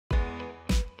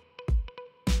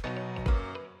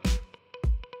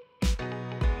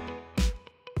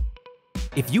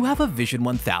If you have a Vision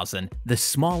 1000, the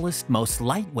smallest, most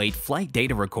lightweight flight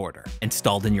data recorder,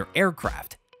 installed in your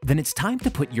aircraft, then it's time to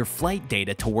put your flight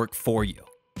data to work for you.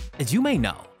 As you may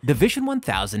know, the Vision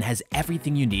 1000 has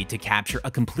everything you need to capture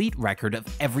a complete record of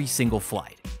every single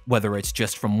flight, whether it's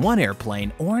just from one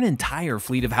airplane or an entire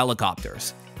fleet of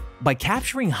helicopters. By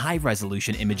capturing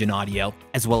high-resolution image and audio,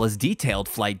 as well as detailed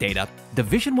flight data, the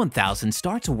Vision 1000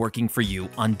 starts working for you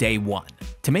on day one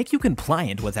to make you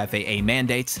compliant with FAA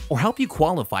mandates or help you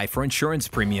qualify for insurance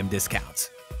premium discounts.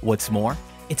 What's more,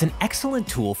 it's an excellent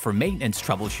tool for maintenance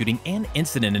troubleshooting and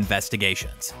incident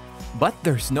investigations. But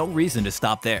there's no reason to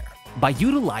stop there. By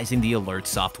utilizing the Alert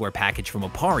software package from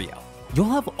Appareo, you'll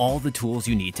have all the tools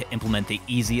you need to implement the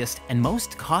easiest and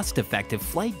most cost-effective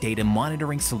flight data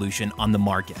monitoring solution on the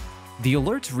market. The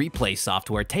Alert's replay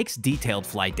software takes detailed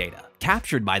flight data,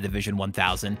 captured by the Vision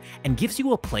 1000, and gives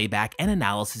you a playback and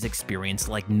analysis experience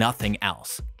like nothing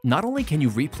else. Not only can you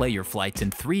replay your flights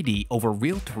in 3D over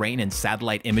real terrain and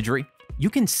satellite imagery, you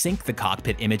can sync the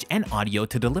cockpit image and audio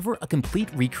to deliver a complete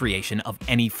recreation of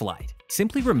any flight.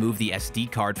 Simply remove the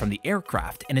SD card from the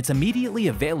aircraft and it's immediately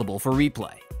available for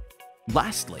replay.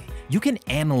 Lastly, you can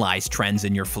analyze trends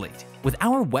in your fleet with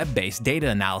our web-based data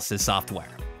analysis software.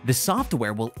 The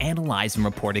software will analyze and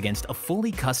report against a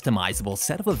fully customizable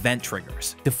set of event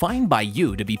triggers defined by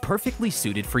you to be perfectly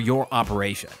suited for your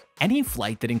operation. Any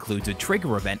flight that includes a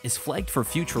trigger event is flagged for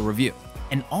future review,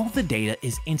 and all the data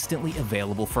is instantly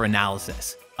available for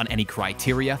analysis on any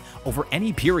criteria over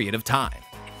any period of time.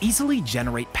 Easily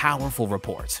generate powerful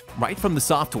reports right from the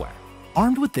software.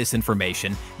 Armed with this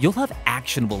information, you'll have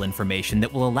actionable information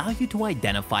that will allow you to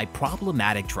identify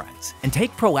problematic trends and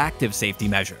take proactive safety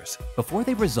measures before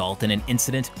they result in an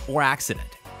incident or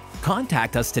accident.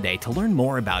 Contact us today to learn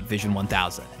more about Vision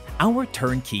 1000, our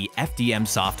turnkey FDM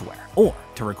software, or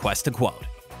to request a quote.